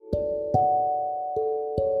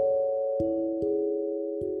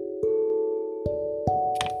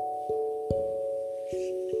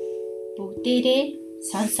бүгдээрээ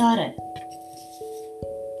сонсоорой.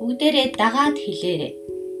 Бүгдээрээ дагаад хэлээрэй.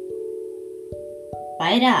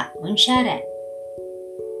 Баяраа уншаарай.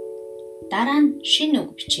 Дараа нь шинэ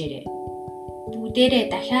үг бичээрэй. Бүгдээрээ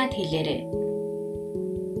дахиад хэлээрэй.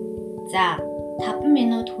 За, 5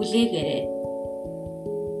 минут хүлээгээрэй.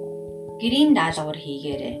 Гэрийн даалгавар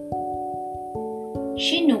хийгээрэй.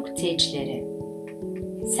 Шинэ үг цээжлээрэй.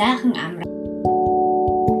 Сайхан амраа.